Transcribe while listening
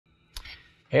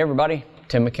Hey everybody,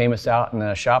 Tim McCamus out in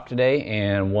the shop today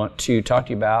and want to talk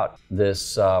to you about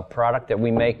this product that we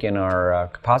make in our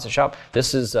composite shop.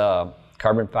 This is a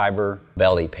carbon fiber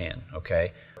belly pan,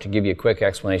 okay? To give you a quick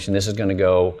explanation, this is going to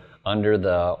go under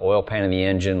the oil pan of the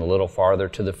engine, a little farther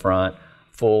to the front,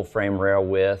 full frame rail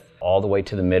width, all the way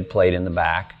to the mid plate in the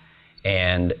back.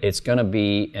 And it's going to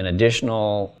be an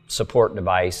additional support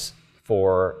device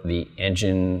for the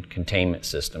engine containment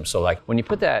system. So like when you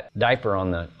put that diaper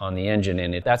on the engine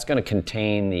and that's going to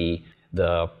contain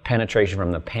the penetration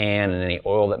from the pan and any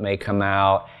oil that may come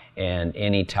out and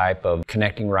any type of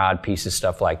connecting rod pieces,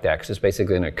 stuff like that, because it's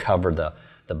basically going to cover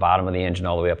the bottom of the engine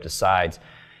all the way up to sides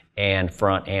and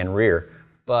front and rear.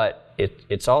 But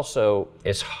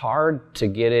it's hard to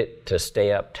get it to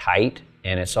stay up tight,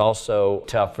 and it's also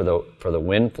tough for the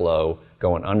wind flow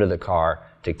going under the car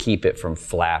to keep it from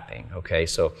flapping, okay?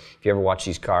 So if you ever watch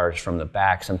these cars from the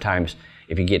back, sometimes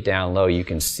if you get down low, you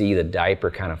can see the diaper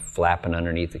kind of flapping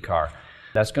underneath the car.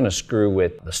 That's gonna screw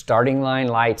with the starting line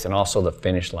lights and also the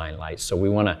finish line lights. So we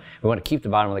wanna keep the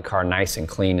bottom of the car nice and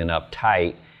clean and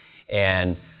uptight,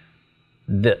 and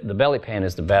the belly pan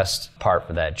is the best part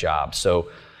for that job. So,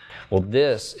 well,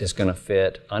 this is gonna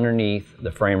fit underneath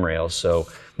the frame rails. So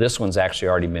this one's actually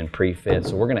already been pre-fit.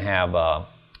 So we're gonna have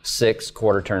 6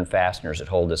 quarter-turn fasteners that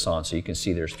hold this on. So you can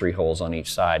see there's 3 holes on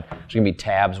each side. There's going to be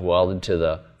tabs welded to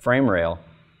the frame rail.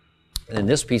 And then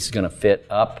this piece is going to fit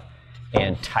up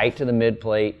and tight to the mid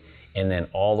plate and then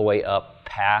all the way up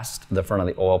past the front of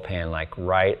the oil pan, like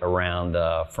right around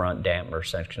the front damper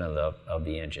section of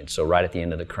the engine. So right at the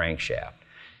end of the crankshaft.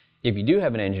 If you do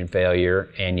have an engine failure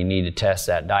and you need to test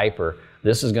that diaper,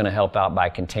 this is going to help out by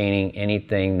containing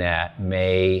anything that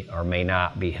may or may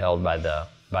not be held by the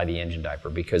engine diaper,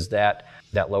 because that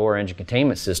lower engine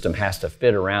containment system has to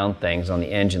fit around things on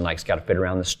the engine, like it's got to fit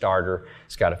around the starter,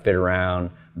 it's got to fit around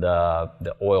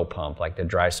the oil pump, like the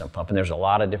dry sump pump, and there's a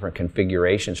lot of different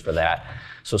configurations for that.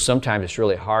 So sometimes it's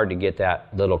really hard to get that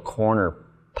little corner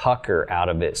pucker out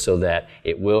of it so that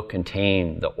it will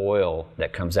contain the oil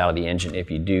that comes out of the engine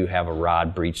if you do have a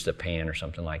rod breach the pan or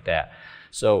something like that.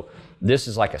 So this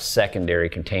is like a secondary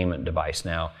containment device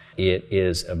now. It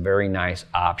is a very nice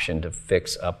option to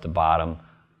fix up the bottom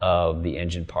of the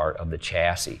engine part of the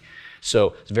chassis.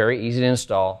 So it's very easy to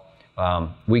install.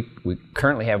 We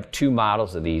currently have 2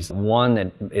 models of these. One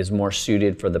that is more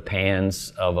suited for the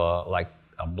pans of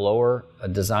a blower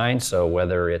design. So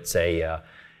whether it's a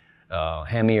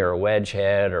Hemi or a wedge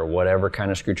head or whatever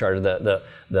kind of screw charger,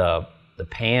 the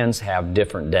pans have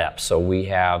different depths. So we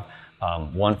have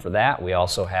one for that. We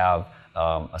also have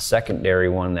a secondary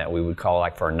one that we would call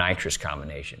like for our nitrous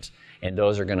combinations. And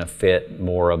those are going to fit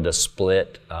more of the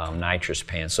split nitrous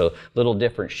pan. So a little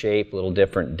different shape, a little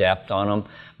different depth on them,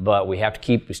 but we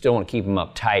still want to keep them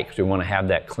up tight because we want to have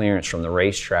that clearance from the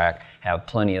racetrack, have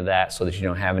plenty of that so that you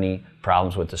don't have any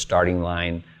problems with the starting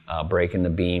line, breaking the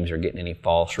beams or getting any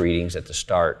false readings at the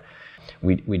start.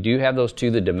 We do have those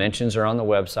 2. The dimensions are on the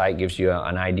website, gives you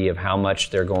an idea of how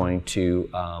much they're going to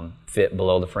fit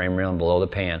below the frame rail and below the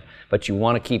pan, but you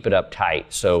want to keep it up tight.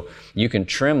 So you can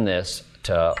trim this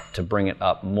to bring it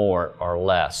up more or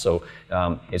less. So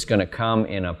it's going to come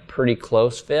in a pretty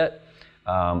close fit,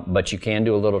 but you can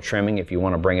do a little trimming if you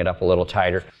want to bring it up a little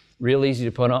tighter. Real easy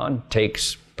to put on,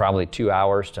 takes probably 2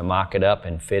 hours to mock it up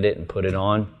and fit it and put it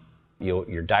on.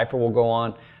 Your diaper will go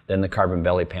on, then the carbon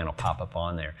belly pan will pop up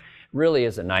on there. Really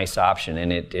is a nice option,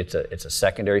 and it's a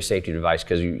secondary safety device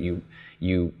because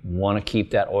you want to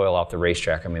keep that oil off the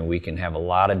racetrack. I mean, we can have a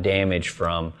lot of damage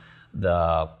from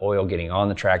the oil getting on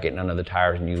the track, getting under the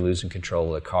tires, and you losing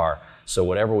control of the car. So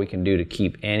whatever we can do to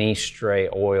keep any stray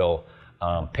oil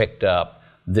picked up,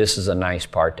 this is a nice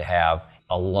part to have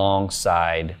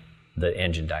alongside the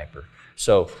engine diaper.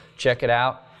 So check it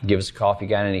out. Give us a call if you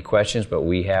got any questions, but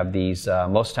we have these,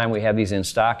 most of the time we have these in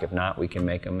stock. If not, we can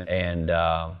make them and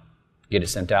get it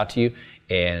sent out to you.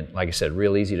 And like I said,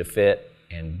 real easy to fit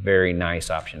and very nice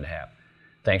option to have.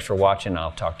 Thanks for watching.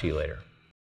 I'll talk to you later.